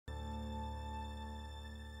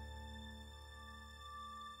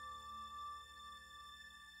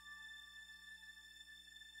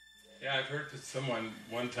Yeah, I've heard that someone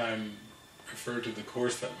one time referred to the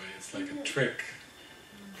Course that way. It's like a trick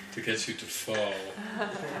to get you to fall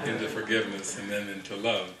into forgiveness and then into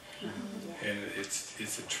love. And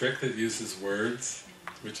it's a trick that uses words,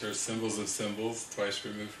 which are symbols of symbols, twice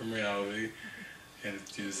removed from reality, and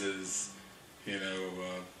it uses,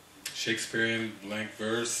 Shakespearean blank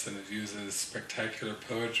verse, and it uses spectacular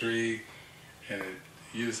poetry, and it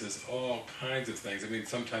uses all kinds of things. I mean,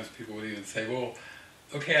 sometimes people would even say, well,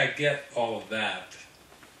 okay, I get all of that,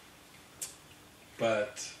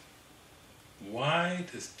 but why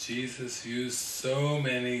does Jesus use so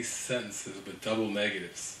many sentences with double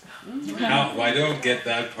negatives? Well, I don't get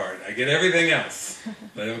that part. I get everything else,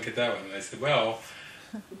 but I don't get that one. And I said, well,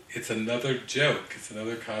 it's another joke. It's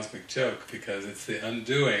another cosmic joke, because it's the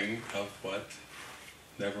undoing of what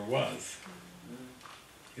never was.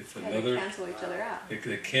 It's another... They cancel each other out.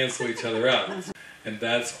 They cancel each other out. And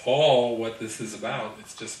that's all what this is about.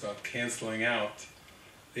 It's just about canceling out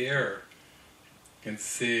the error and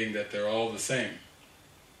seeing that they're all the same.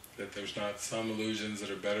 That there's not some illusions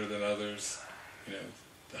that are better than others.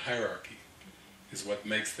 The hierarchy is what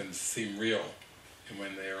makes them seem real. And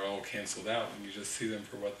when they are all cancelled out and you just see them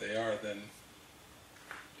for what they are, then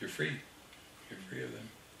you're free. You're free of them.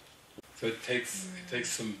 So it takes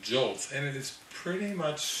some jolts, and it is pretty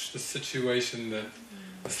much the situation that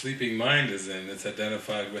the sleeping mind is in. It's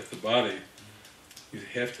identified with the body. You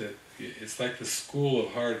have to. It's like the school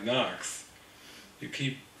of hard knocks. You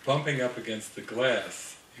keep bumping up against the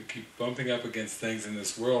glass. You keep bumping up against things in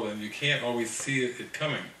this world, and you can't always see it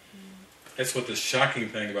coming. That's what the shocking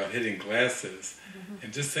thing about hitting glass is.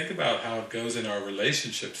 And just think about how it goes in our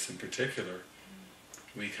relationships in particular.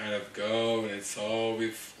 We kind of go, and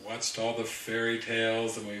we've watched all the fairy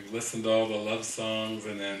tales, and we've listened to all the love songs,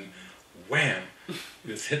 and then wham, you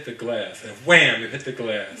just hit the glass, and wham, you hit the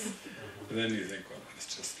glass. And then you think, well,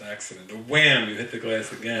 it's just an accident. And wham, you hit the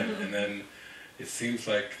glass again. And then it seems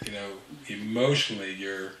like, emotionally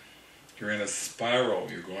you're in a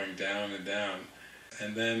spiral, you're going down and down.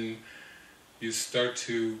 And then you start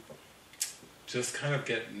to just kind of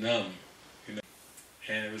get numb,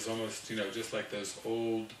 And it was almost, just like those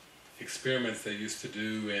old experiments they used to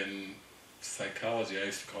do in psychology. I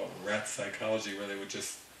used to call it rat psychology, where they would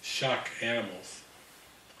just shock animals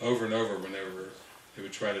over and over whenever they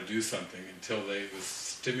would try to do something, until it was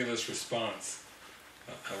stimulus response,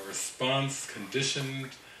 a response-conditioned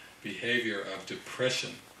behavior of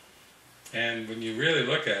depression. And when you really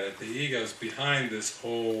look at it, the ego's behind this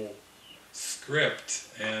whole script,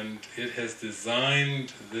 and it has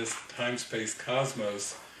designed this time-space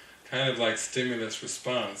cosmos kind of like stimulus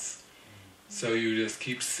response. So you just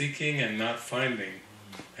keep seeking and not finding,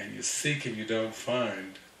 and you seek and you don't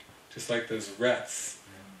find, just like those rats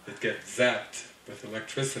that get zapped with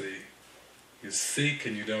electricity. You seek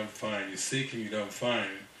and you don't find, you seek and you don't find.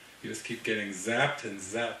 You just keep getting zapped and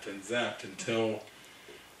zapped and zapped until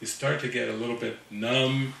you start to get a little bit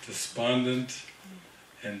numb, despondent,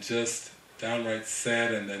 and just downright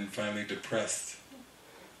sad, and then finally depressed.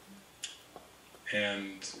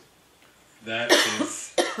 And that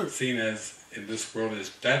is seen as, in this world,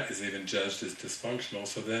 that is even judged as dysfunctional.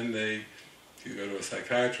 So then if you go to a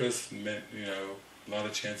psychiatrist, a lot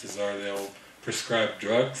of chances are they'll prescribe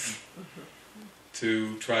drugs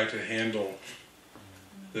to try to handle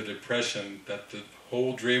the depression that the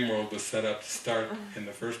whole dream world was set up to start in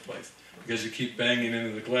the first place. Because you keep banging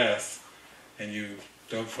into the glass and you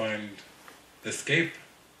don't find escape.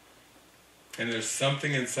 And there's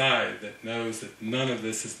something inside that knows that none of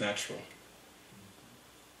this is natural.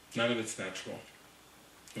 None of it's natural.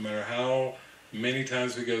 No matter how many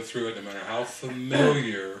times we go through it, no matter how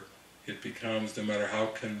familiar it becomes, no matter how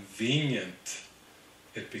convenient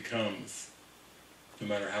it becomes, no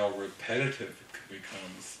matter how repetitive it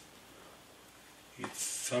becomes, it's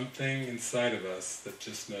something inside of us that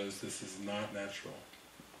just knows this is not natural.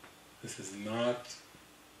 This is not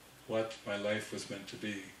what my life was meant to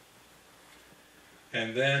be.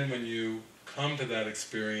 And then when you come to that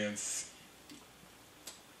experience,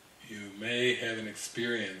 you may have an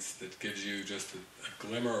experience that gives you just a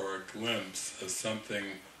glimmer or a glimpse of something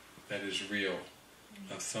that is real,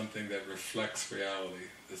 of something that reflects reality,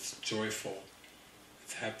 that's joyful,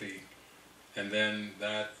 it's happy, and then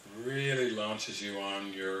that really launches you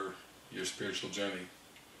on your spiritual journey.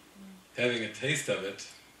 Having a taste of it,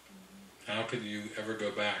 how could you ever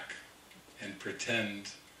go back and pretend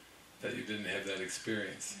that you didn't have that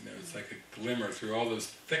experience? It's like a glimmer through all those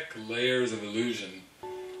thick layers of illusion,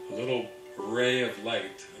 a little ray of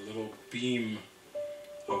light, a little beam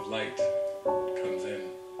of light